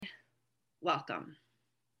Welcome.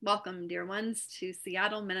 Welcome, dear ones, to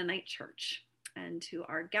Seattle Mennonite Church and to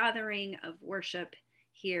our gathering of worship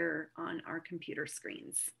here on our computer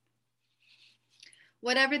screens.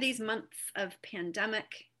 Whatever these months of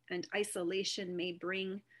pandemic and isolation may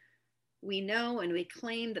bring, we know and we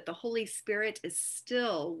claim that the Holy Spirit is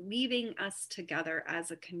still weaving us together as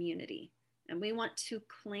a community. And we want to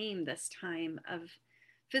claim this time of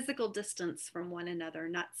physical distance from one another,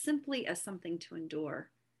 not simply as something to endure,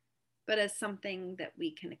 but as something that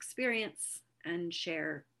we can experience and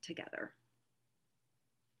share together.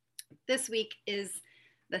 This week is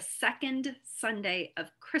the second Sunday of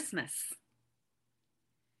Christmas.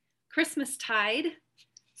 Christmastide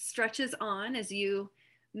stretches on, as you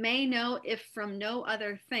may know, if from no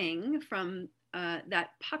other thing, from that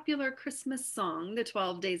popular Christmas song, The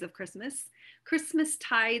 12 Days of Christmas.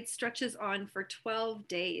 Christmastide stretches on for 12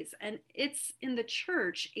 days, and it's in the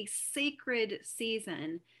church a sacred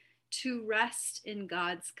season to rest in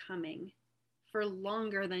God's coming for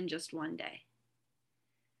longer than just one day,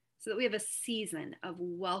 so that we have a season of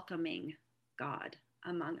welcoming God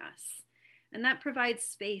among us. And that provides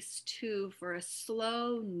space too for a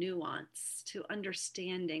slow nuance to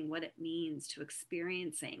understanding what it means to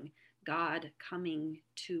experiencing God coming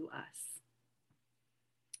to us.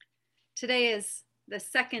 Today is the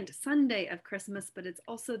second Sunday of Christmas, but it's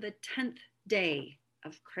also the 10th day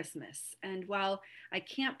of Christmas. And while I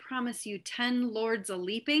can't promise you 10 Lords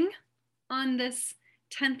a-leaping on this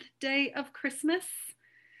 10th day of Christmas,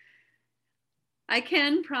 I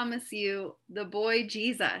can promise you the boy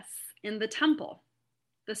Jesus in the temple,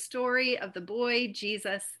 the story of the boy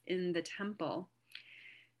Jesus in the temple.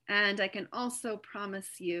 And I can also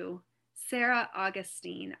promise you Sarah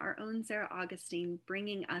Augustine, our own Sarah Augustine,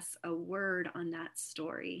 bringing us a word on that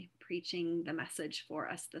story, preaching the message for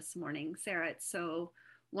us this morning. Sarah, it's so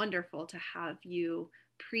wonderful to have you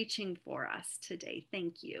preaching for us today.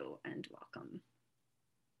 Thank you and welcome.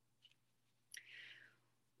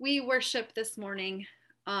 We worship this morning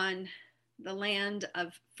on the land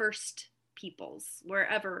of First Peoples,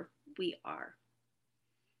 wherever we are.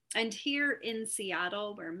 And here in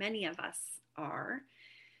Seattle, where many of us are,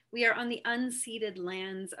 we are on the unceded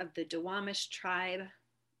lands of the Duwamish tribe,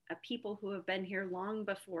 a people who have been here long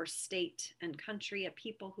before state and country, a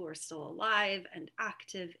people who are still alive and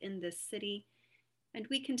active in this city. And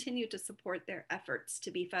we continue to support their efforts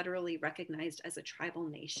to be federally recognized as a tribal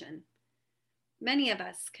nation. Many of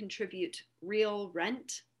us contribute real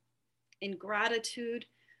rent in gratitude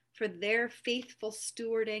for their faithful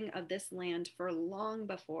stewarding of this land for long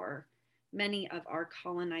before many of our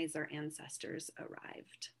colonizer ancestors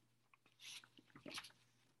arrived.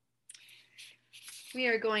 We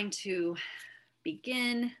are going to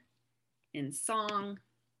begin in song,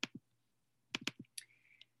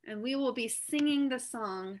 and we will be singing the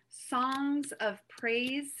song, Songs of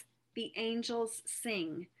Praise the Angels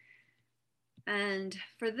Sing. And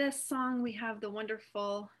for this song, we have the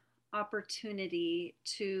wonderful opportunity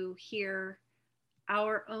to hear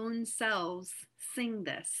our own selves sing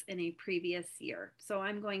this in a previous year. So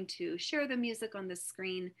I'm going to share the music on the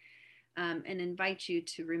screen and invite you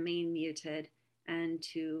to remain muted and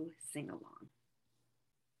to sing along.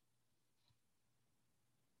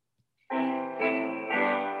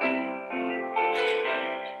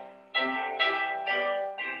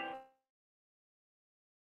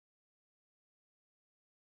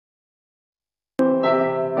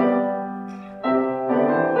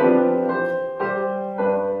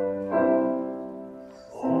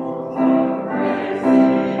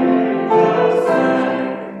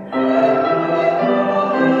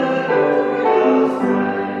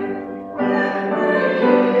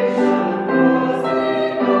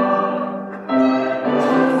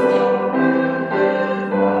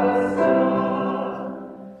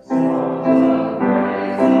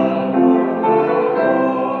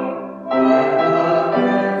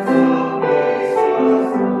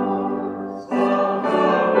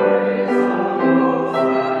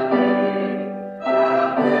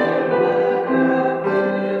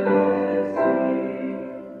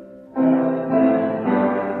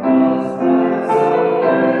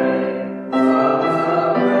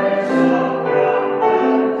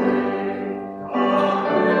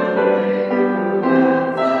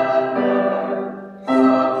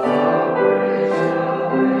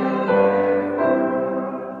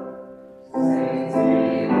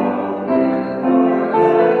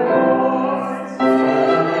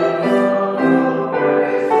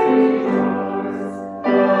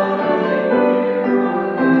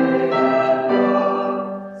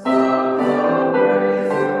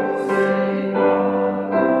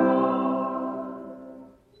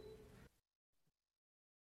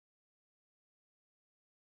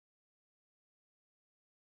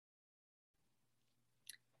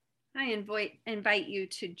 I invite you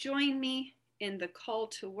to join me in the call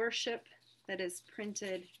to worship that is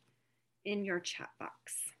printed in your chat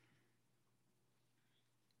box.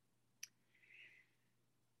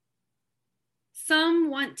 Some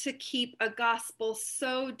want to keep a gospel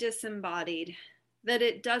so disembodied that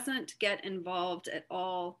it doesn't get involved at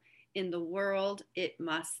all in the world it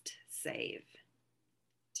must save.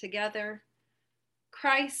 Together,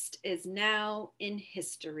 Christ is now in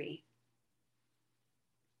history.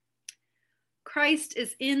 Christ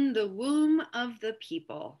is in the womb of the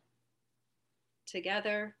people.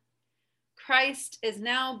 Together, Christ is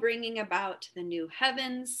now bringing about the new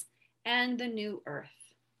heavens and the new earth.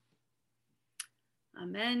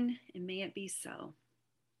 Amen, and may it be so.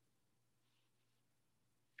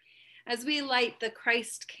 As we light the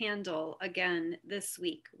Christ candle again this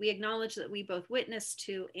week, we acknowledge that we both witness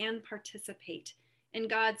to and participate in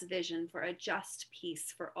God's vision for a just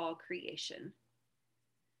peace for all creation.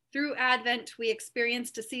 Through Advent, we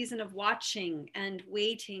experienced a season of watching and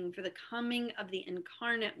waiting for the coming of the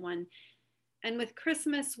incarnate one. And with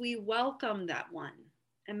Christmas, we welcome that one,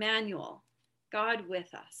 Emmanuel, God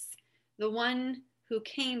with us, the one who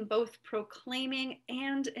came both proclaiming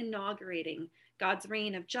and inaugurating God's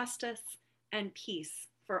reign of justice and peace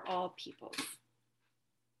for all peoples.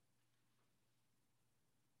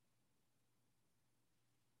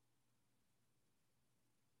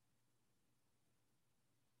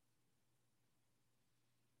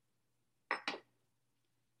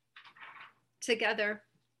 Together,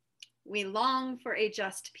 we long for a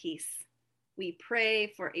just peace. We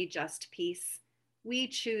pray for a just peace. We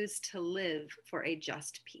choose to live for a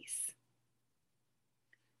just peace.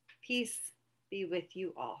 Peace be with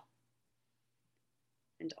you all,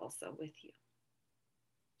 and also with you.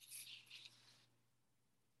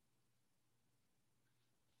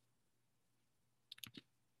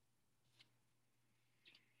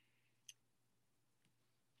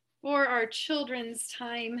 For our children's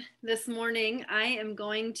time this morning, I am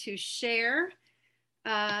going to share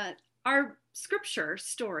our scripture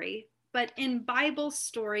story, but in Bible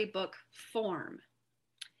storybook form.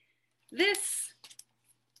 This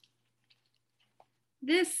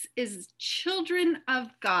is Children of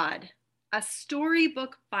God, a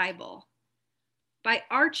storybook Bible by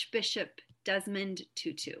Archbishop Desmond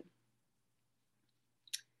Tutu.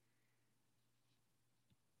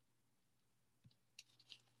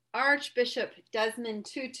 Archbishop Desmond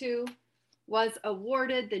Tutu was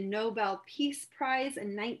awarded the Nobel Peace Prize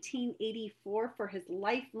in 1984 for his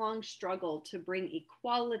lifelong struggle to bring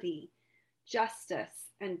equality, justice,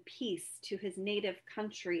 and peace to his native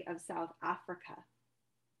country of South Africa.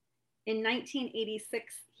 In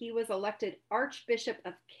 1986, he was elected Archbishop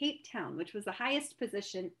of Cape Town, which was the highest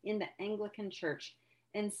position in the Anglican Church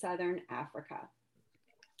in Southern Africa.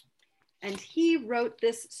 And he wrote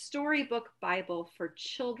this storybook Bible for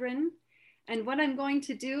children. And what I'm going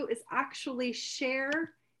to do is actually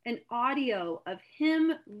share an audio of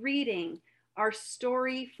him reading our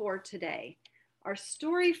story for today. Our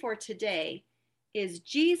story for today is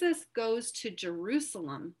Jesus goes to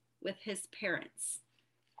Jerusalem with his parents.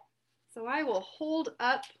 So I will hold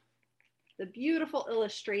up the beautiful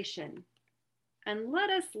illustration and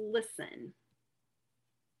let us listen.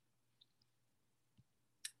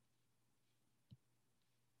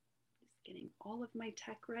 Getting all of my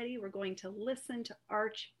tech ready. We're going to listen to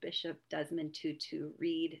Archbishop Desmond Tutu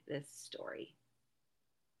read this story.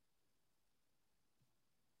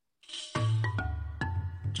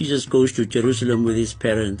 Jesus goes to Jerusalem with his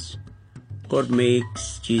parents. God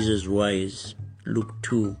makes Jesus wise. Luke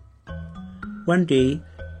 2. One day,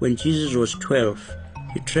 when Jesus was 12,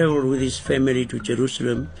 he traveled with his family to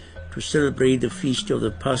Jerusalem to celebrate the feast of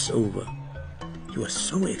the Passover. He was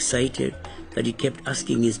so excited that he kept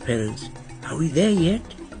asking his parents, "Are we there yet?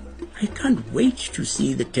 I can't wait to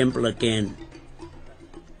see the temple again."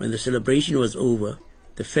 When the celebration was over,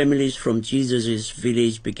 the families from Jesus'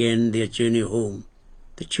 village began their journey home.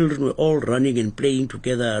 The children were all running and playing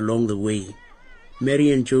together along the way.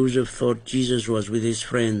 Mary and Joseph thought Jesus was with his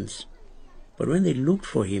friends. But when they looked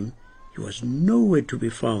for him, he was nowhere to be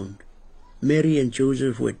found. Mary and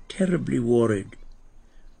Joseph were terribly worried.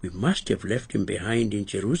 "We must have left him behind in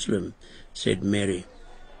Jerusalem," said Mary.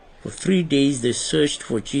 For 3 days they searched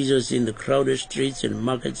for Jesus in the crowded streets and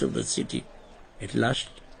markets of the city. At last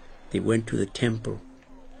they went to the temple,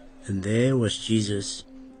 and there was Jesus,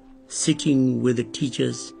 sitting with the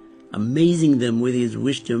teachers, amazing them with his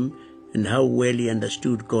wisdom and how well he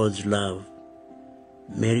understood God's love.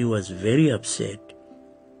 Mary was very upset.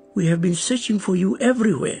 "We have been searching for you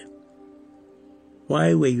everywhere."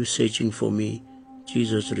 "Why were you searching for me?"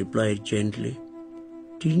 Jesus replied gently.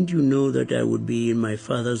 Didn't you know that I would be in my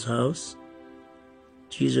Father's house?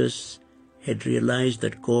 Jesus had realized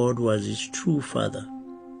that God was his true Father.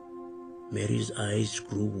 Mary's eyes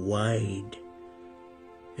grew wide,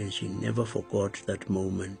 and she never forgot that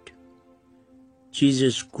moment.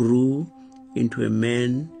 Jesus grew into a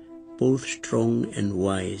man both strong and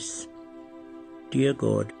wise. Dear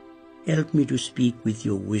God, help me to speak with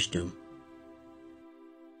your wisdom.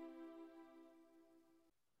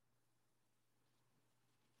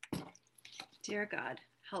 Dear God,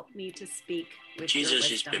 help me to speak with Jesus your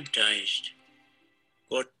is wisdom. baptized.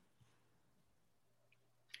 God.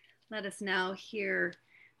 Let us now hear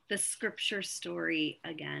the scripture story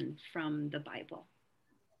again from the Bible.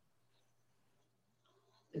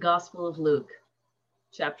 The Gospel of Luke,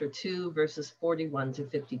 chapter 2, verses 41 to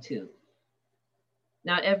 52.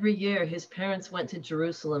 Now every year his parents went to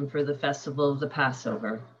Jerusalem for the festival of the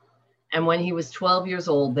Passover. And when he was 12 years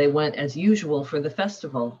old, they went as usual for the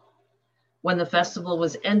festival. When the festival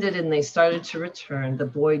was ended and they started to return, the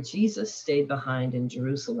boy Jesus stayed behind in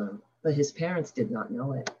Jerusalem, but his parents did not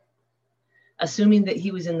know it. Assuming that he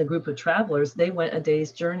was in the group of travelers, they went a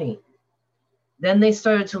day's journey. Then they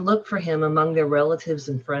started to look for him among their relatives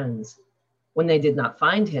and friends. When they did not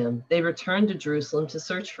find him, they returned to Jerusalem to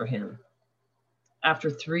search for him. After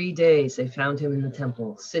 3 days, they found him in the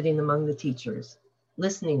temple, sitting among the teachers,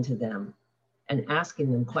 listening to them and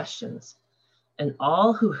asking them questions. And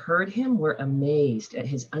all who heard him were amazed at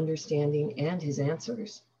his understanding and his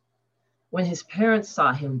answers. When his parents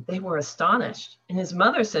saw him, they were astonished. And his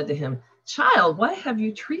mother said to him, "Child, why have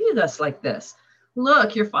you treated us like this?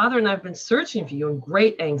 Look, your father and I have been searching for you in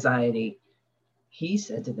great anxiety." He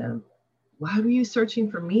said to them, "Why were you searching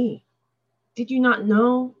for me? Did you not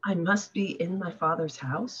know I must be in my Father's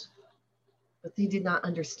house?" But they did not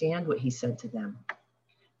understand what he said to them.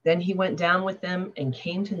 Then he went down with them and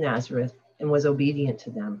came to Nazareth and was obedient to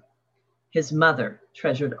them. His mother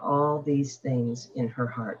treasured all these things in her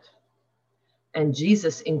heart. And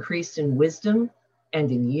Jesus increased in wisdom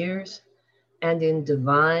and in years and in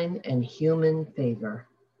divine and human favor.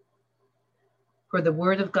 For the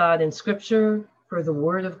word of God in Scripture, for the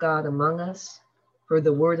word of God among us, for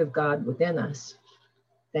the word of God within us,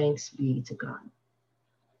 thanks be to God.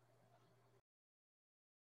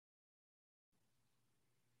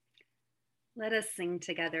 Let us sing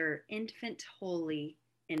together, Infant Holy,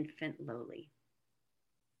 Infant Lowly.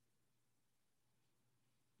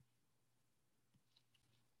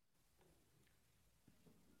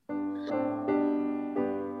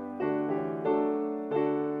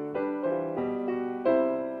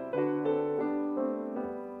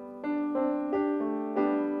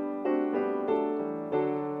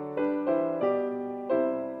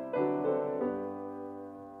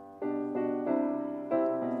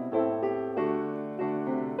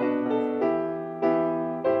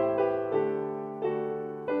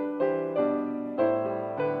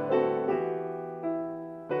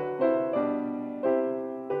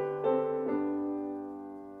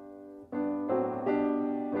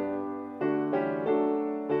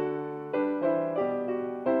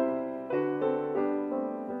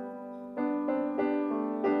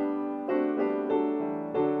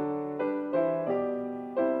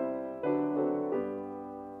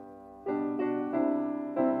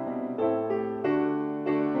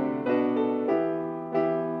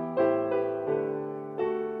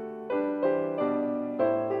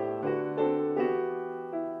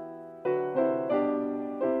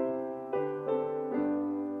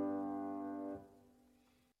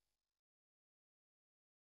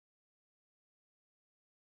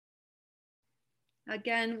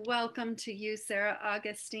 Again, welcome to you, Sarah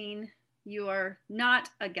Augustine. You are not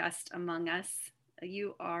a guest among us.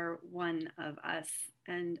 You are one of us.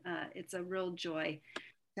 And it's a real joy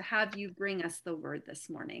to have you bring us the word this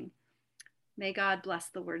morning. May God bless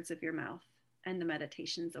the words of your mouth and the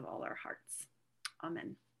meditations of all our hearts.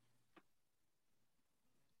 Amen.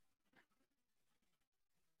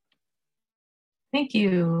 Thank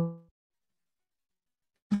you.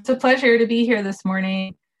 It's a pleasure to be here this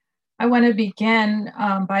morning. I want to begin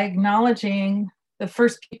by acknowledging the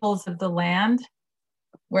first peoples of the land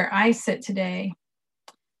where I sit today.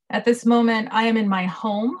 At this moment, I am in my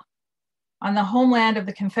home on the homeland of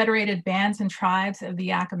the Confederated Bands and Tribes of the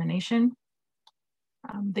Yakima Nation,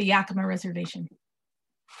 the Yakima Reservation.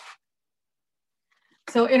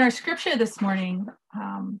 So in our scripture this morning,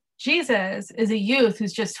 Jesus is a youth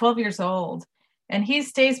who's just 12 years old, and he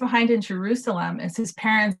stays behind in Jerusalem as his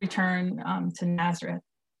parents return to Nazareth.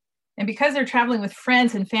 And because they're traveling with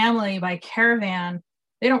friends and family by caravan,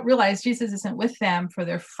 they don't realize Jesus isn't with them for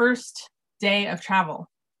their first day of travel.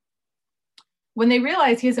 When they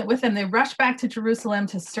realize he isn't with them, they rush back to Jerusalem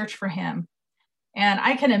to search for him. And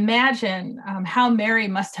I can imagine how Mary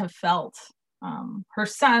must have felt. Her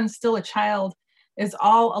son, still a child, is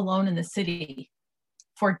all alone in the city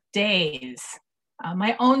for days.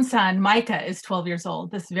 My own son, Micah, is 12 years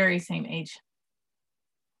old, this very same age.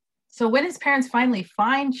 So when his parents finally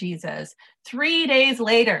find Jesus, 3 days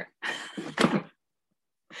later,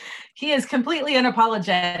 he is completely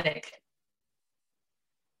unapologetic.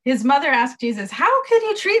 His mother asked Jesus, "How could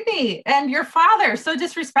you treat me and your father so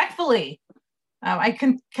disrespectfully?" I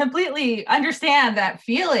can completely understand that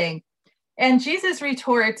feeling. And Jesus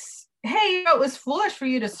retorts, "Hey, it was foolish for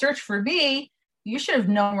you to search for me. You should have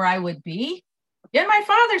known where I would be, in my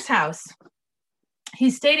Father's house."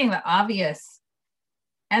 He's stating the obvious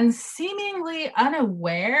and seemingly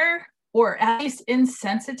unaware, or at least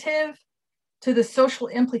insensitive, to the social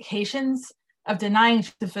implications of denying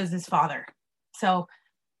Joseph as his father. So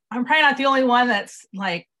I'm probably not the only one that's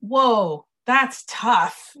like, whoa, that's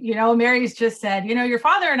tough. Mary's just said, your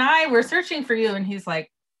father and I were searching for you. And he's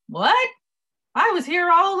like, what? I was here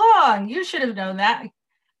all along. You should have known that.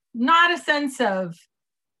 Not a sense of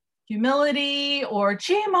humility or,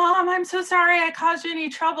 gee, Mom, I'm so sorry I caused you any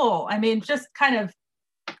trouble. I mean, just kind of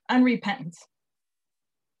unrepentant.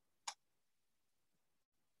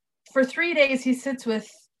 For 3 days, he sits with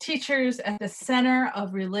teachers at the center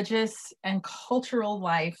of religious and cultural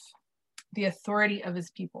life, the authority of his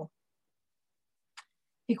people.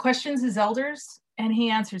 He questions his elders and he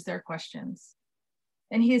answers their questions.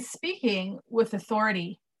 And he is speaking with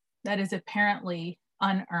authority that is apparently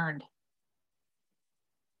unearned.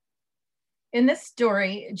 In this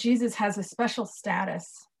story, Jesus has a special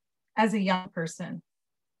status as a young person.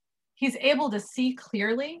 He's able to see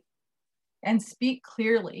clearly and speak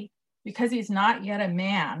clearly because he's not yet a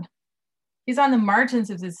man. He's on the margins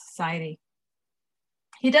of his society.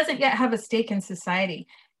 He doesn't yet have a stake in society.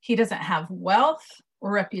 He doesn't have wealth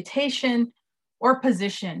or reputation or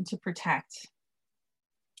position to protect.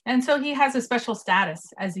 And so he has a special status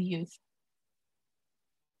as a youth.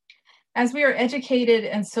 As we are educated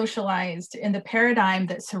and socialized in the paradigm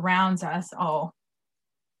that surrounds us all,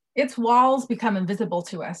 its walls become invisible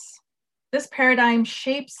to us. This paradigm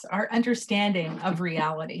shapes our understanding of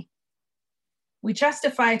reality. We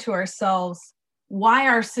justify to ourselves why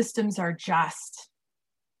our systems are just,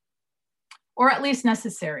 or at least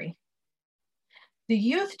necessary. The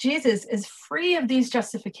youth Jesus is free of these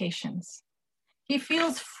justifications. He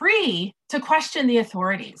feels free to question the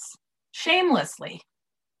authorities, shamelessly.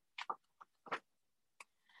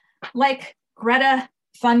 Like Greta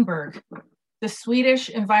Thunberg, the Swedish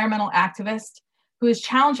environmental activist who is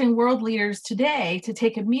challenging world leaders today to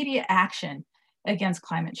take immediate action against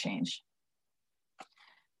climate change.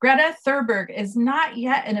 Greta Thunberg is not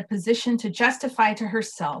yet in a position to justify to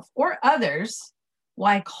herself or others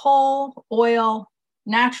why coal, oil,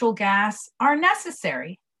 natural gas are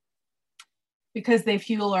necessary because they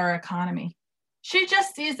fuel our economy. She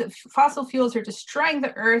just sees that fossil fuels are destroying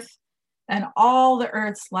the earth and all the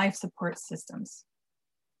earth's life support systems.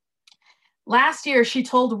 Last year, she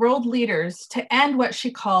told world leaders to end what she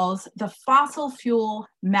calls the fossil fuel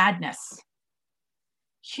madness.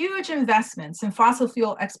 Huge investments in fossil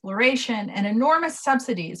fuel exploration and enormous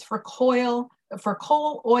subsidies for coal,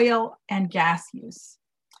 oil, and gas use.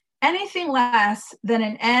 Anything less than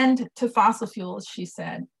an end to fossil fuels, she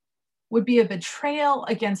said, would be a betrayal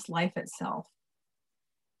against life itself.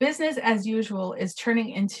 Business as usual is turning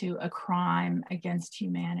into a crime against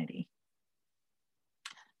humanity.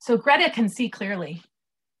 So Greta can see clearly.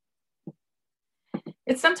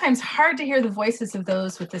 It's sometimes hard to hear the voices of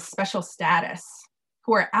those with this special status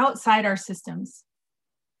who are outside our systems.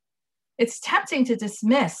 It's tempting to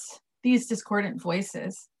dismiss these discordant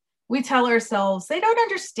voices. We tell ourselves they don't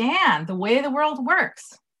understand the way the world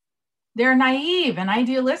works. They're naive and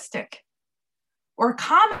idealistic. Or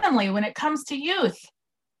commonly when it comes to youth,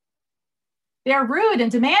 they're rude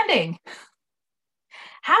and demanding.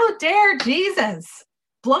 How dare Jesus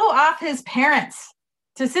blow off his parents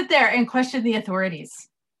to sit there and question the authorities?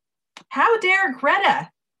 How dare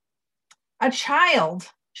Greta, a child,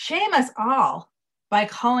 shame us all by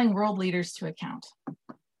calling world leaders to account?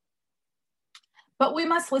 But we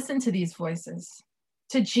must listen to these voices,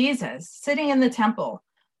 to Jesus sitting in the temple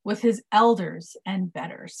with his elders and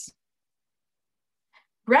betters.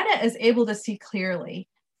 Greta is able to see clearly,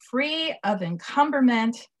 free of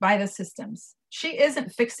encumberment by the systems. She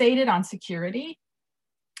isn't fixated on security,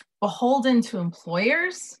 beholden to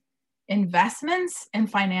employers, investments,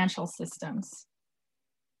 and financial systems.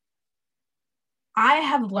 I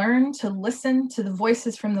have learned to listen to the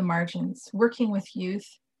voices from the margins, working with youth,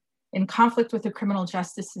 in conflict with the criminal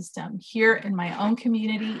justice system here in my own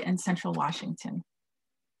community in Central Washington.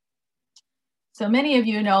 So many of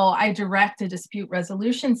you know I direct a dispute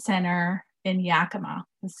resolution center in Yakima,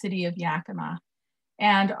 the city of Yakima.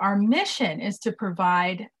 And our mission is to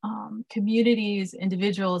provide communities,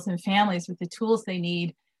 individuals, and families with the tools they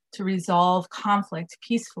need to resolve conflict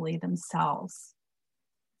peacefully themselves.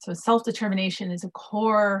 So self-determination is a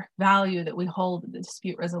core value that we hold at the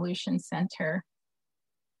Dispute Resolution Center.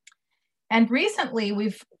 And recently,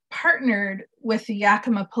 we've partnered with the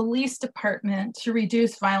Yakima Police Department to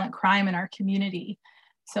reduce violent crime in our community.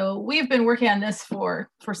 So we've been working on this for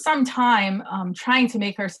some time, trying to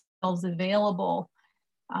make ourselves available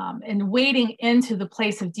and wading into the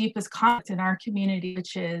place of deepest conflict in our community,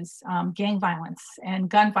 which is gang violence and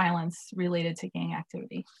gun violence related to gang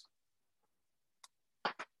activity.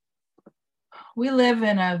 We live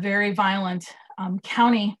in a very violent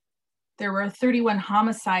county. There were 31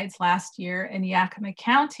 homicides last year in Yakima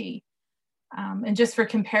County. And just for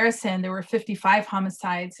comparison, there were 55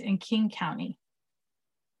 homicides in King County.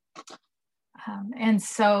 And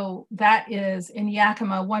so that is in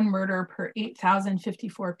Yakima, 1 murder per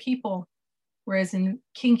 8,054 people, whereas in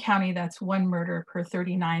King County, that's 1 murder per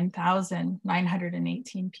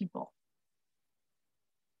 39,918 people.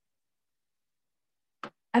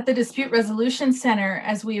 At the Dispute Resolution Center,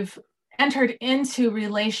 as we've entered into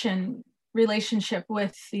relationship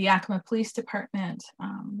with the Yakima Police Department,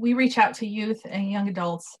 we reach out to youth and young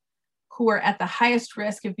adults who are at the highest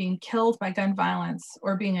risk of being killed by gun violence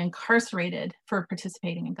or being incarcerated for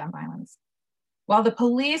participating in gun violence. While the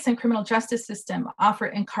police and criminal justice system offer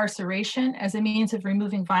incarceration as a means of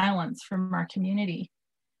removing violence from our community,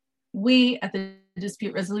 we at the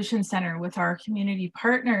Dispute Resolution Center with our community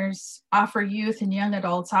partners offer youth and young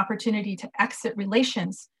adults opportunity to exit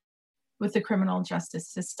relations with the criminal justice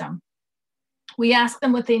system. We ask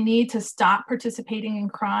them what they need to stop participating in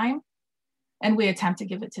crime, and we attempt to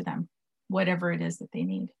give it to them, whatever it is that they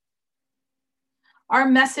need. Our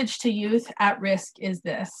message to youth at risk is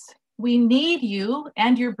this: we need you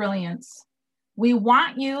and your brilliance. We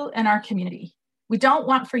want you in our community. We don't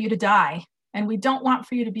want for you to die, and we don't want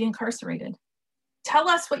for you to be incarcerated. Tell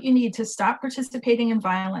us what you need to stop participating in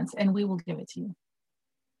violence, and we will give it to you.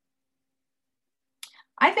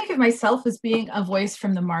 I think of myself as being a voice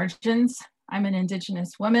from the margins. I'm an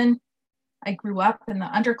Indigenous woman. I grew up in the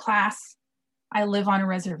underclass. I live on a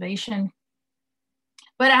reservation.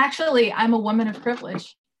 But actually, I'm a woman of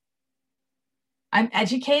privilege. I'm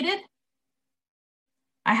educated.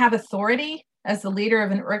 I have authority as the leader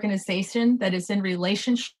of an organization that is in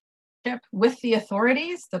relationship with the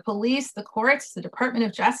authorities, the police, the courts, the Department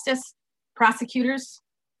of Justice, prosecutors.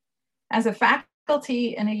 As a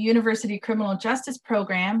faculty in a university criminal justice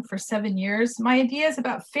program for 7 years, my ideas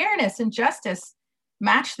about fairness and justice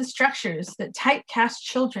match the structures that typecast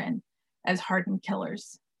children as hardened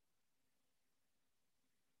killers.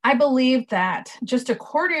 I believe that just a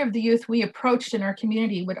quarter of the youth we approached in our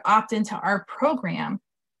community would opt into our program,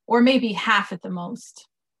 or maybe half at the most.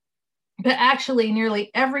 But actually,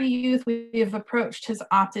 nearly every youth we have approached has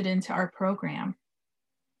opted into our program.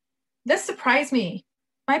 This surprised me.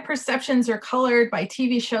 My perceptions are colored by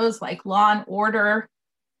TV shows like Law and Order,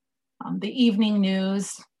 the evening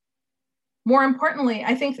news. More importantly,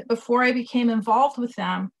 I think that before I became involved with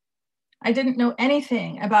them, I didn't know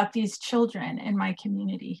anything about these children in my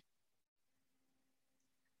community.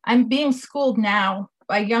 I'm being schooled now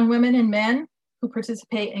by young women and men who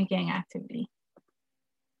participate in gang activity.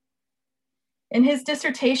 In his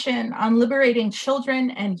dissertation on liberating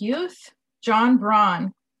children and youth, John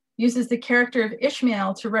Braun uses the character of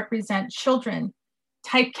Ishmael to represent children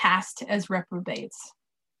typecast as reprobates.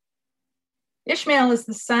 Ishmael is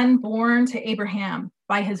the son born to Abraham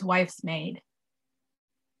by his wife's maid.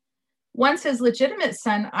 Once his legitimate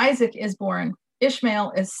son, Isaac, is born,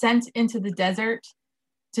 Ishmael is sent into the desert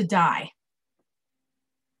to die.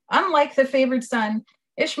 Unlike the favored son,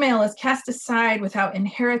 Ishmael is cast aside without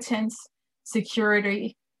inheritance,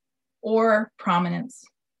 security, or prominence.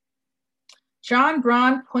 John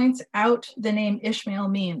Braun points out the name Ishmael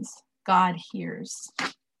means God hears.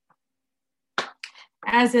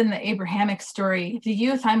 As in the Abrahamic story, the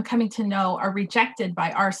youth I'm coming to know are rejected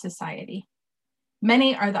by our society.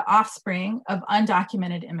 Many are the offspring of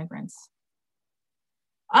undocumented immigrants.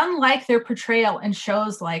 Unlike their portrayal in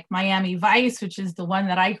shows like Miami Vice, which is the one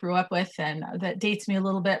that I grew up with and that dates me a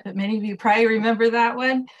little bit, but many of you probably remember that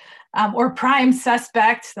one, or Prime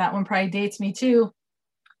Suspect, that one probably dates me too.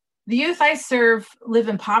 The youth I serve live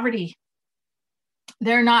in poverty.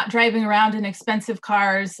 They're not driving around in expensive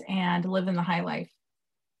cars and live in the high life.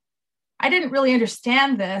 I didn't really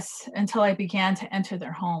understand this until I began to enter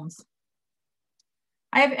their homes.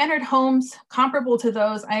 I have entered homes comparable to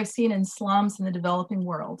those I have seen in slums in the developing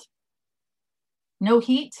world. No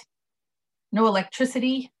heat, no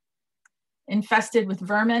electricity, infested with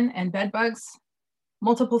vermin and bedbugs,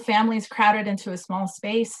 multiple families crowded into a small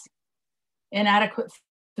space, inadequate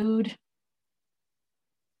food.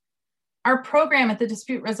 Our program at the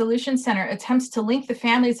Dispute Resolution Center attempts to link the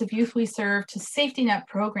families of youth we serve to safety net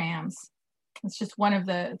programs. It's just one of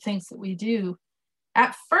the things that we do.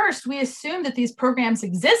 At first, we assumed that these programs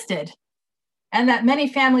existed and that many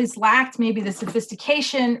families lacked maybe the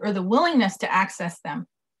sophistication or the willingness to access them.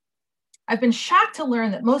 I've been shocked to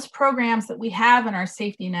learn that most programs that we have in our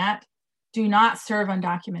safety net do not serve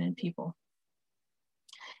undocumented people.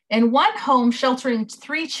 In one home sheltering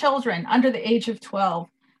 3 children under the age of 12,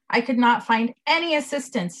 I could not find any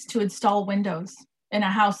assistance to install windows in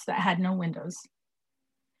a house that had no windows.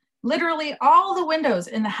 Literally all the windows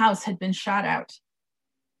in the house had been shot out.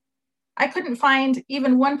 I couldn't find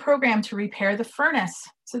even one program to repair the furnace.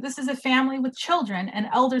 So this is a family with children and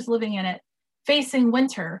elders living in it, facing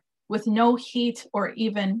winter with no heat or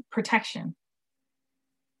even protection.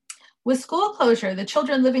 With school closure, the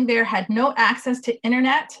children living there had no access to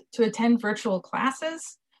internet to attend virtual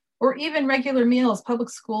classes or even regular meals public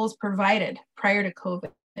schools provided prior to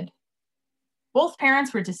COVID. Both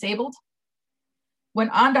parents were disabled. When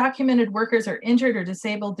undocumented workers are injured or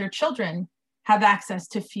disabled, their children have access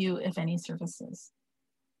to few, if any, services.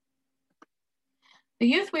 The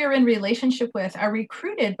youth we are in relationship with are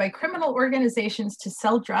recruited by criminal organizations to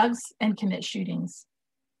sell drugs and commit shootings.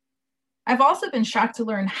 I've also been shocked to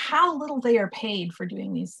learn how little they are paid for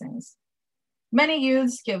doing these things. Many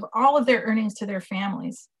youths give all of their earnings to their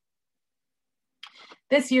families.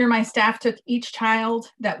 This year, my staff took each child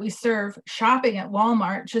that we serve shopping at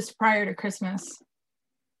Walmart just prior to Christmas.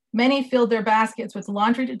 Many filled their baskets with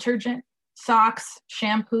laundry detergent, socks,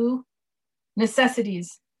 shampoo,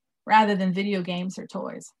 necessities, rather than video games or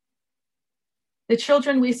toys. The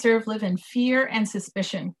children we serve live in fear and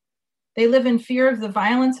suspicion. They live in fear of the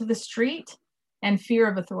violence of the street and fear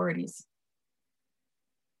of authorities.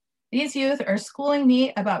 These youth are schooling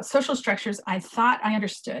me about social structures I thought I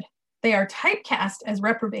understood. They are typecast as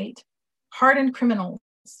reprobate, hardened criminals.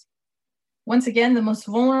 Once again, the most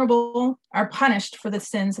vulnerable are punished for the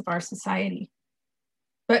sins of our society.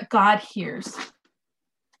 But God hears.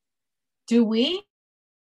 Do we?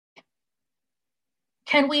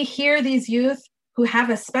 Can we hear these youth who have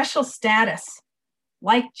a special status,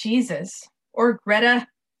 like Jesus or Greta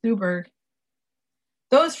Thunberg?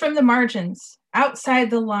 Those from the margins, outside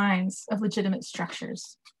the lines of legitimate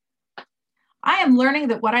structures. I am learning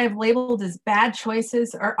that what I have labeled as bad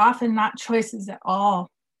choices are often not choices at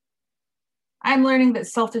all. I'm learning that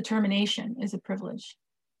self-determination is a privilege.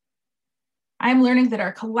 I'm learning that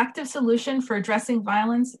our collective solution for addressing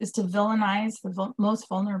violence is to villainize the most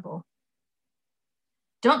vulnerable.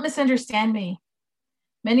 Don't misunderstand me.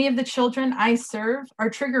 Many of the children I serve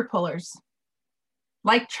are trigger pullers.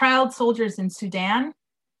 Like child soldiers in Sudan,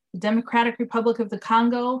 the Democratic Republic of the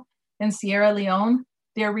Congo, and Sierra Leone,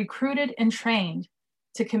 they are recruited and trained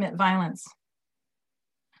to commit violence.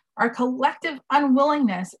 Our collective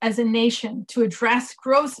unwillingness as a nation to address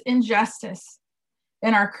gross injustice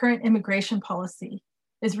in our current immigration policy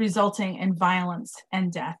is resulting in violence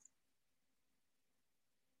and death.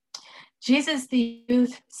 Jesus, the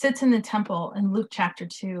youth, sits in the temple in Luke chapter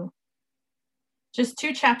 2. Just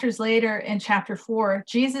 2 chapters later, in chapter 4,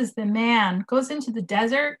 Jesus, the man, goes into the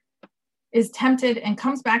desert, is tempted, and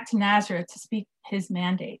comes back to Nazareth to speak his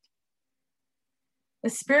mandate. The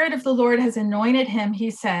Spirit of the Lord has anointed him, he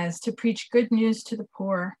says, to preach good news to the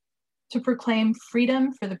poor, to proclaim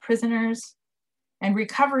freedom for the prisoners and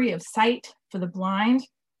recovery of sight for the blind,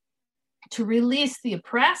 to release the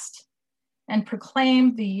oppressed and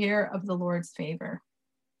proclaim the year of the Lord's favor.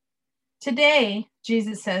 Today,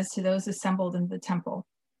 Jesus says to those assembled in the temple,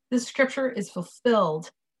 this scripture is fulfilled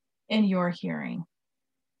in your hearing.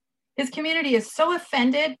 His community is so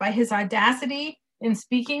offended by his audacity in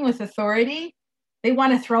speaking with authority, they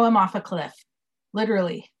want to throw him off a cliff,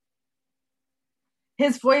 literally.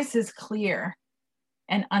 His voice is clear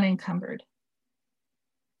and unencumbered.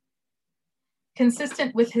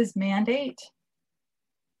 Consistent with his mandate,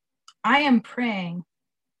 I am praying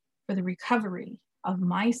for the recovery of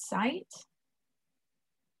my sight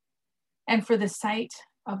and for the sight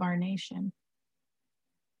of our nation.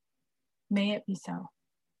 May it be so.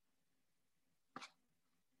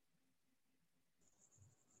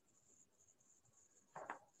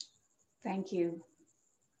 Thank you,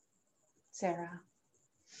 Sarah.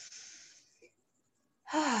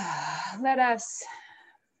 Let us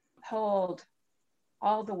hold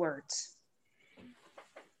all the words,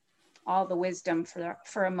 all the wisdom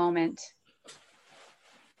for a moment.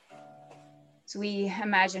 So we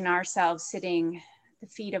imagine ourselves sitting at the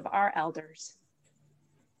feet of our elders.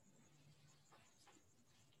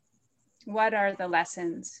 What are the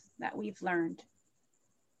lessons that we've learned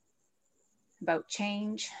about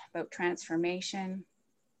change, about transformation,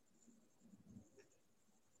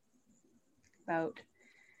 about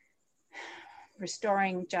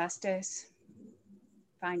restoring justice,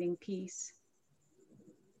 finding peace,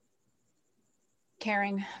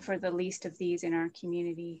 caring for the least of these in our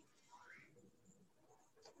community?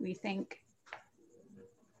 We think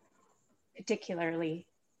particularly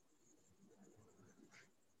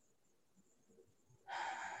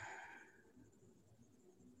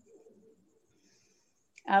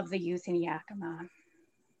of the youth in Yakima.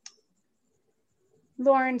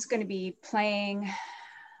 Lauren's going to be playing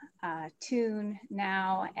a tune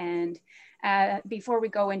now, and before we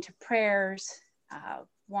go into prayers,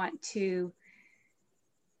 want to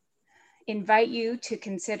invite you to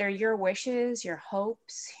consider your wishes, your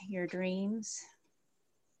hopes, your dreams,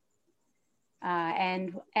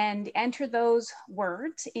 and enter those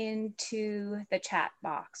words into the chat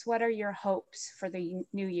box. What are your hopes for the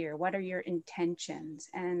new year? What are your intentions?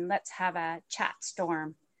 And let's have a chat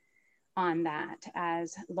storm on that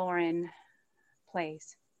as Lauren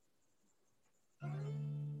plays.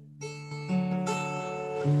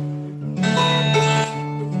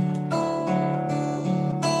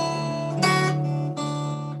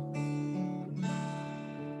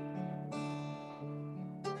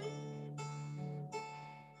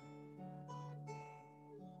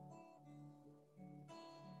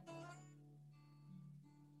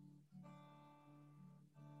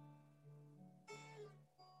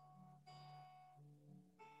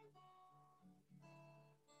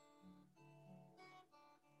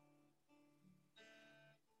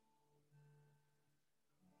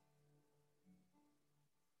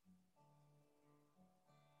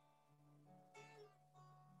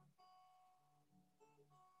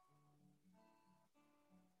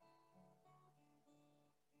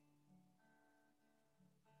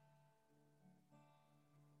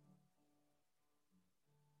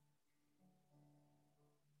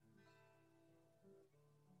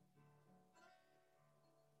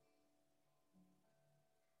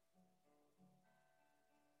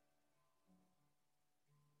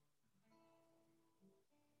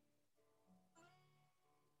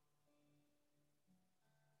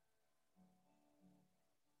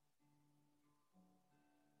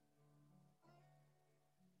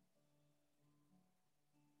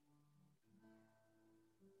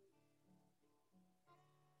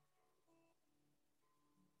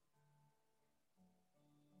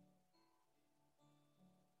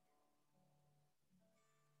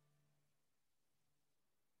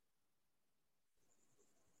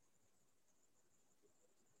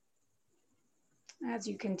 As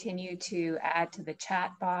you continue to add to the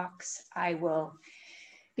chat box, I will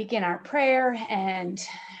begin our prayer and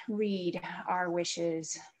read our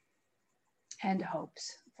wishes and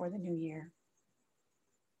hopes for the new year.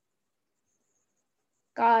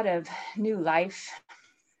 God of new life,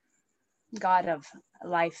 God of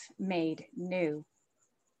life made new,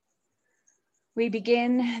 we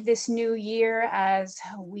begin this new year as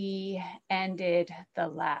we ended the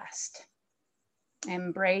last,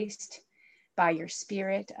 embraced by your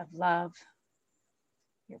spirit of love,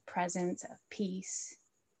 your presence of peace,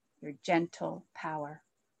 your gentle power.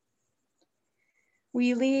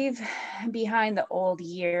 We leave behind the old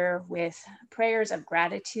year with prayers of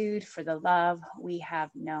gratitude for the love we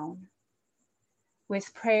have known,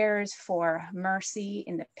 with prayers for mercy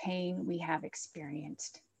in the pain we have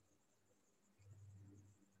experienced.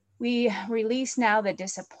 We release now the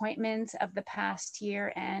disappointments of the past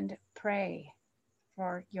year and pray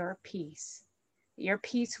for your peace. Your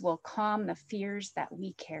peace will calm the fears that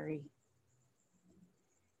we carry.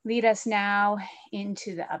 Lead us now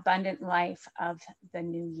into the abundant life of the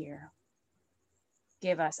new year.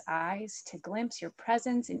 Give us eyes to glimpse your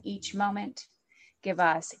presence in each moment. Give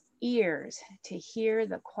us ears to hear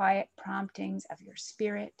the quiet promptings of your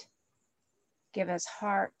spirit. Give us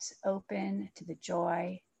hearts open to the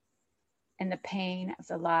joy and the pain of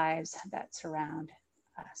the lives that surround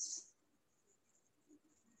us.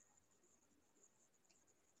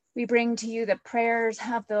 We bring to you the prayers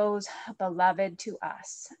of those beloved to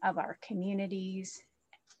us, of our communities,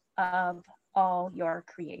 of all your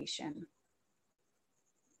creation.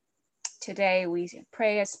 Today we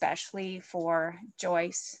pray especially for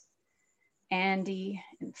Joyce, Andy,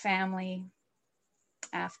 and family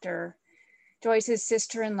after Joyce's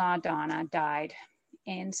sister-in-law, Donna, died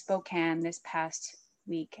in Spokane this past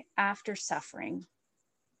week after suffering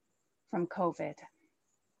from COVID.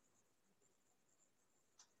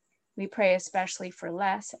 We pray especially for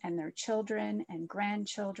Les and their children and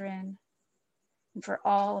grandchildren, and for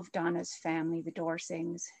all of Donna's family, the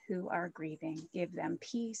Dorsings, who are grieving. Give them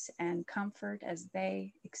peace and comfort as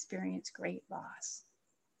they experience great loss.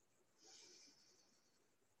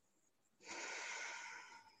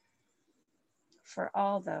 For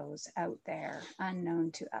all those out there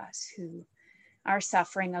unknown to us who are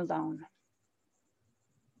suffering alone,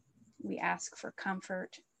 we ask for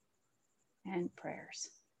comfort and prayers.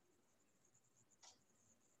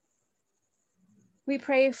 We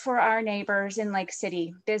pray for our neighbors in Lake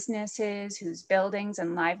City, businesses whose buildings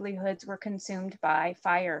and livelihoods were consumed by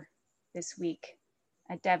fire this week,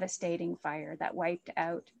 a devastating fire that wiped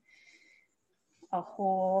out a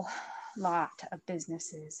whole lot of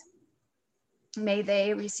businesses. May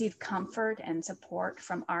they receive comfort and support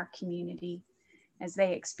from our community as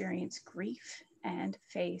they experience grief and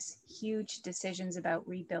face huge decisions about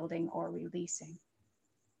rebuilding or releasing.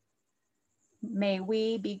 May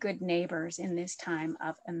we be good neighbors in this time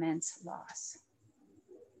of immense loss.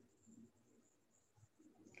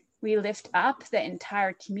 We lift up the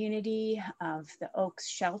entire community of the Oaks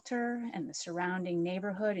Shelter and the surrounding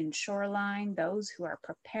neighborhood and shoreline, those who are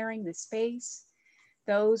preparing the space,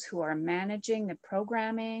 those who are managing the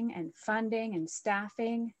programming and funding and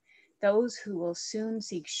staffing, those who will soon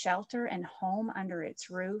seek shelter and home under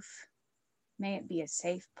its roof. May it be a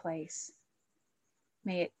safe place.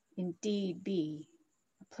 May it indeed be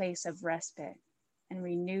a place of respite and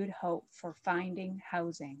renewed hope for finding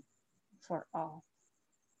housing for all.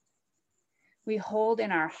 We hold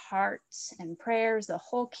in our hearts and prayers the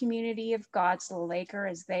whole community of God's Little Acre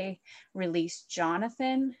as they release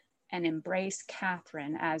Jonathan and embrace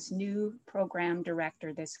Catherine as new program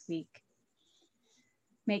director this week.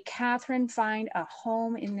 May Catherine find a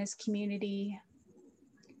home in this community,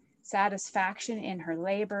 satisfaction in her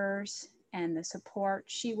labors, and the support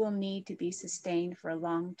she will need to be sustained for a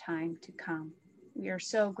long time to come. We are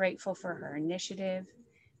so grateful for her initiative,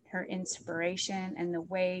 her inspiration, and the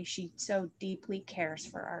way she so deeply cares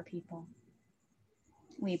for our people.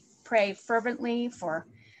 We pray fervently for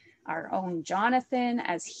our own Jonathan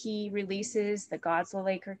as he releases the God's Little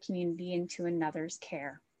Acre community into another's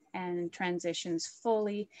care and transitions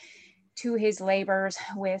fully to his labors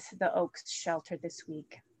with the Oaks Shelter this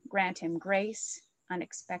week. Grant him grace,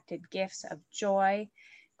 unexpected gifts of joy,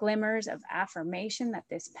 glimmers of affirmation that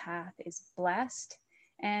this path is blessed,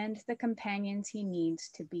 and the companions he needs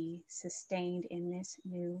to be sustained in this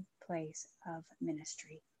new place of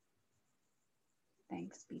ministry.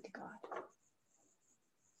 Thanks be to God.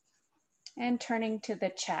 And turning to the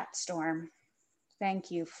chat storm,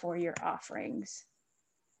 thank you for your offerings.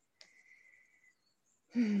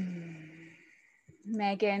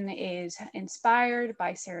 Megan is inspired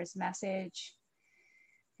by Sarah's message,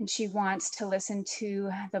 and she wants to listen to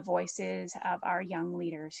the voices of our young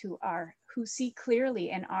leaders who see clearly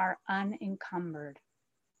and are unencumbered.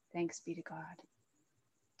 Thanks be to God.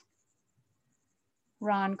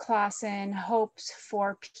 Ron Clausen hopes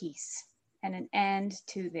for peace and an end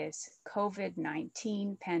to this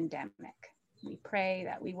COVID-19 pandemic. We pray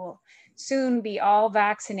that we will soon be all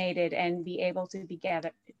vaccinated and be able to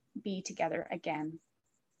be together again.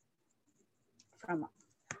 From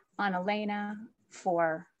Annalena,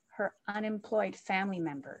 for her unemployed family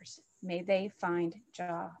members, may they find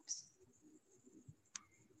jobs.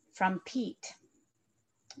 From Pete,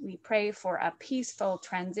 we pray for a peaceful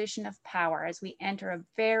transition of power as we enter a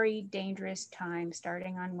very dangerous time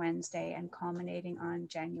starting on Wednesday and culminating on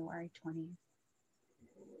January 20th.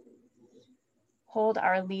 Hold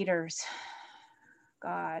our leaders,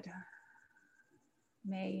 God.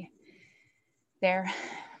 May there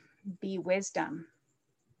be wisdom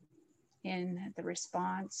in the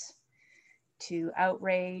response to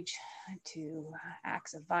outrage, to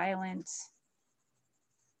acts of violence.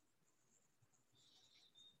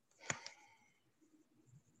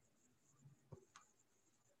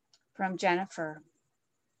 From Jennifer,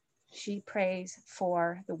 she prays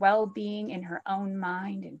for the well-being in her own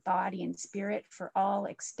mind and body and spirit for all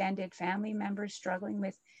extended family members struggling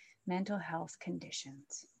with mental health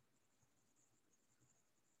conditions.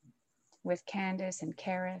 With Candace and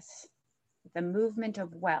Karis, the movement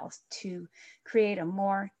of wealth to create a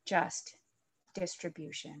more just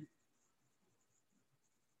distribution.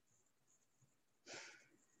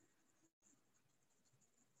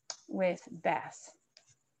 With Beth,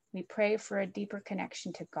 we pray for a deeper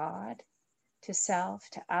connection to God, to self,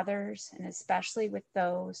 to others, and especially with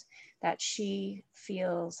those that she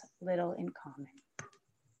feels little in common.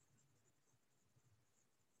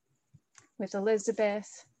 with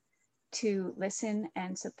Elizabeth to listen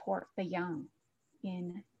and support the young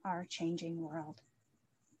in our changing world.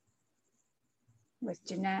 With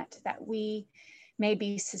Jeanette, that we may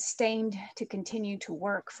be sustained to continue to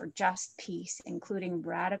work for just peace, including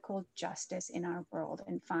radical justice in our world,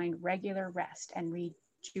 and find regular rest and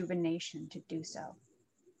rejuvenation to do so.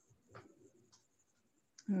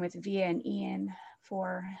 And with Via and Ian,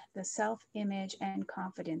 for the self-image and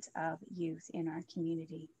confidence of youth in our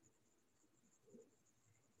community.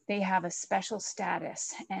 They have a special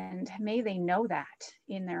status, and may they know that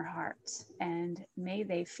in their hearts, and may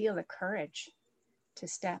they feel the courage to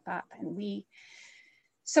step up. And we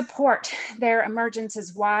support their emergence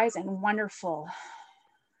as wise and wonderful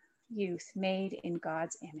youth made in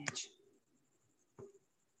God's image.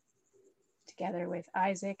 Together with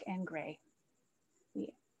Isaac and Gray, we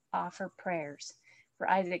offer prayers for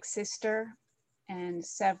Isaac's sister and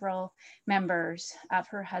several members of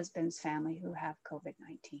her husband's family who have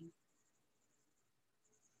COVID-19.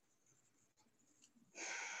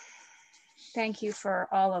 Thank you for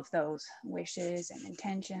all of those wishes and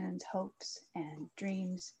intentions, hopes and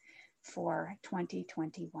dreams for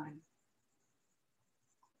 2021.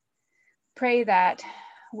 Pray that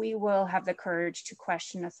we will have the courage to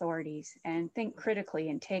question authorities and think critically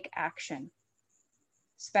and take action,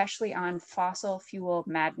 especially on fossil fuel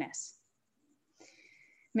madness.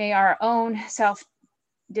 May our own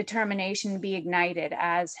self-determination be ignited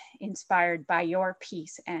as inspired by your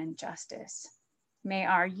peace and justice. May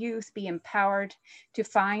our youth be empowered to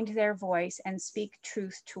find their voice and speak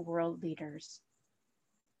truth to world leaders.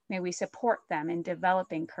 May we support them in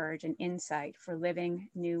developing courage and insight for living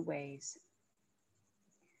new ways.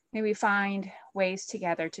 May we find ways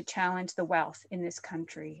together to challenge the wealth in this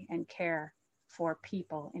country and care for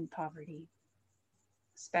people in poverty,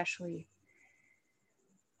 especially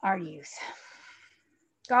our youth.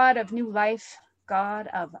 God of new life, God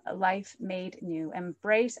of life made new,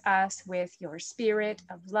 embrace us with your spirit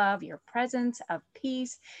of love, your presence of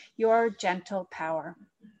peace, your gentle power.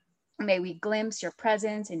 May we glimpse your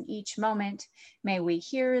presence in each moment. May we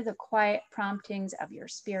hear the quiet promptings of your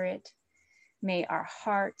spirit. May our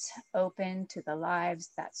hearts open to the lives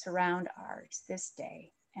that surround ours this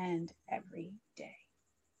day and every day.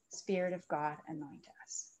 Spirit of God, anoint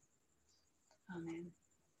us. Amen.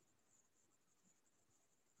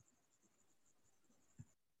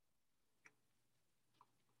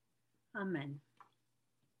 Amen.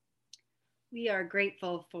 We are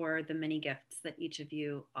grateful for the many gifts that each of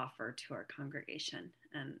you offer to our congregation.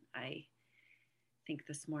 And I think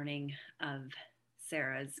this morning of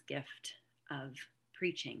Sarah's gift of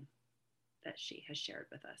preaching that she has shared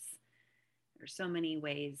with us. There are so many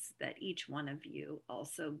ways that each one of you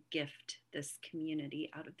also gift this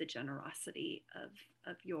community out of the generosity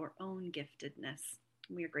of your own giftedness.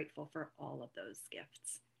 We are grateful for all of those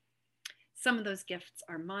gifts. Some of those gifts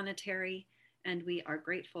are monetary, and we are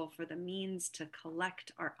grateful for the means to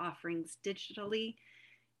collect our offerings digitally,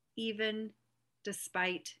 even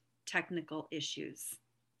despite technical issues,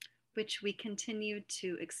 which we continue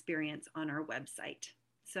to experience on our website.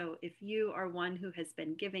 So if you are one who has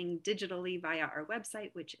been giving digitally via our website,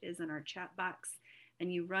 which is in our chat box,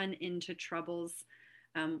 and you run into troubles,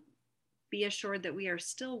 be assured that we are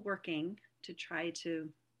still working to try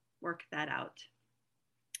to work that out.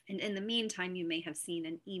 And in the meantime, you may have seen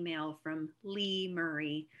an email from Lee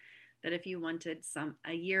Murray that if you wanted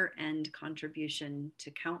a year-end contribution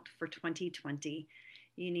to count for 2020,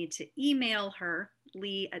 you need to email her,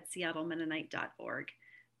 lee@seattlemennonite.org,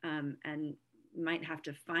 and you might have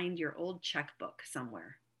to find your old checkbook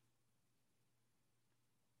somewhere.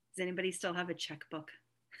 Does anybody still have a checkbook?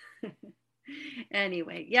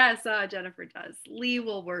 Anyway, yes, Jennifer does. Lee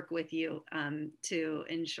will work with you to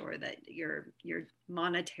ensure that your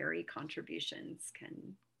monetary contributions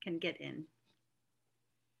can get in.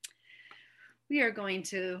 We are going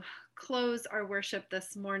to close our worship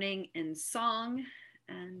this morning in song,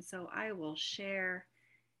 and so I will share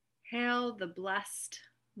 "Hail the Blessed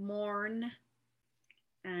Morn,"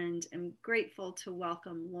 and I'm grateful to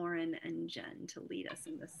welcome Lauren and Jen to lead us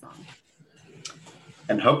in this song.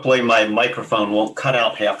 And hopefully my microphone won't cut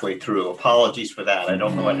out halfway through. Apologies for that. I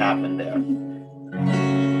don't know what happened there.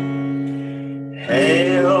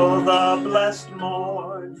 Hail the blessed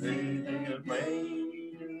morn, the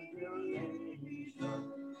radiation,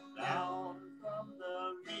 down from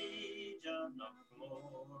the region of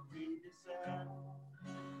glory descend.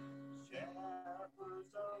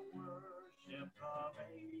 Shepherds of worship, the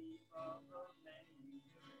babe of the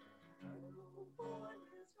manger, newborn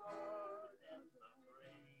is heard, and the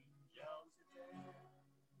angels attend.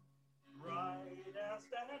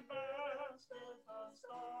 Brightest and best is the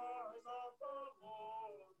stars of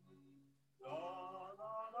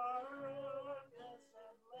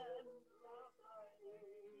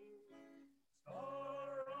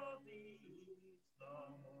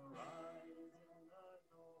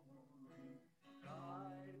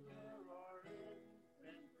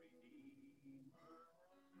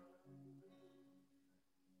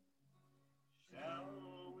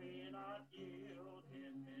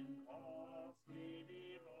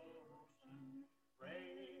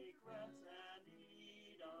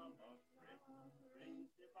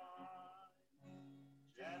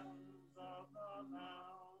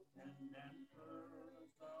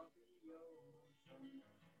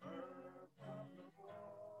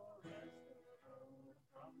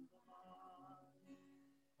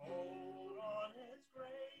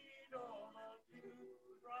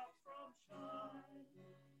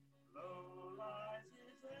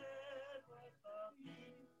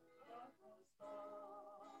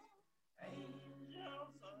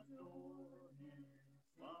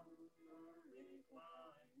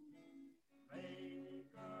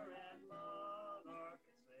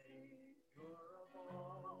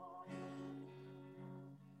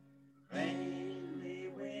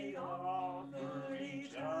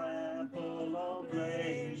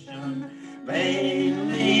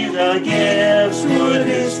Mainly the gifts would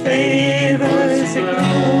his favors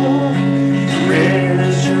grow,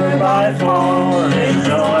 richer by far in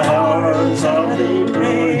the hearts of the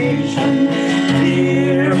nation.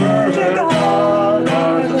 Dearer to God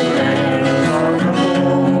are the prayers of the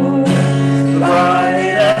Lord.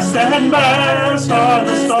 Brightest and best are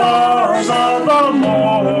the stars of the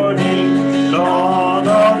morning, dawn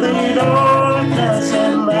of the darkness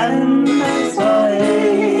and landless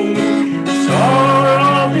aid. Star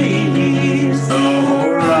of the east, the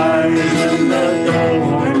horizon, the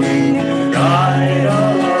dawning, guide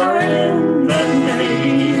of our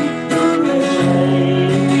infantry through the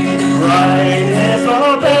rain. Bright is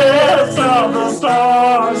the best of the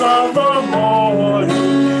stars of the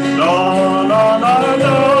morning, dawn on our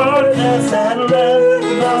darkness and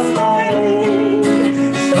endless light.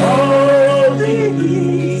 Star of the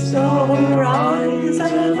east, the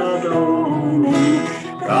horizon, the dawning,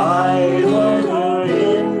 guide where the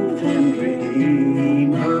infantry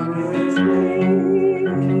dreamers reign.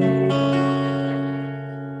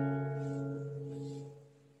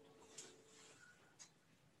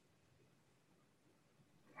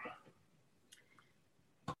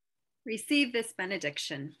 Receive this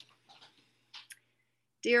benediction.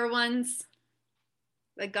 Dear ones,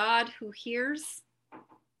 the God who hears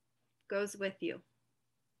goes with you.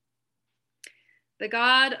 The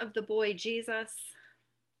God of the boy Jesus,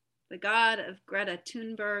 the God of Greta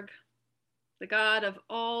Thunberg, the God of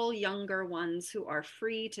all younger ones who are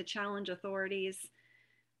free to challenge authorities,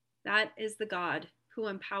 that is the God who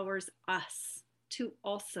empowers us to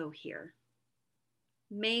also hear.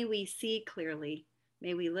 May we see clearly,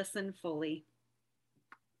 may we listen fully.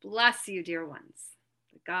 Bless you, dear ones.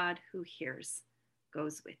 The God who hears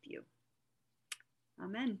goes with you.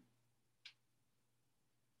 Amen.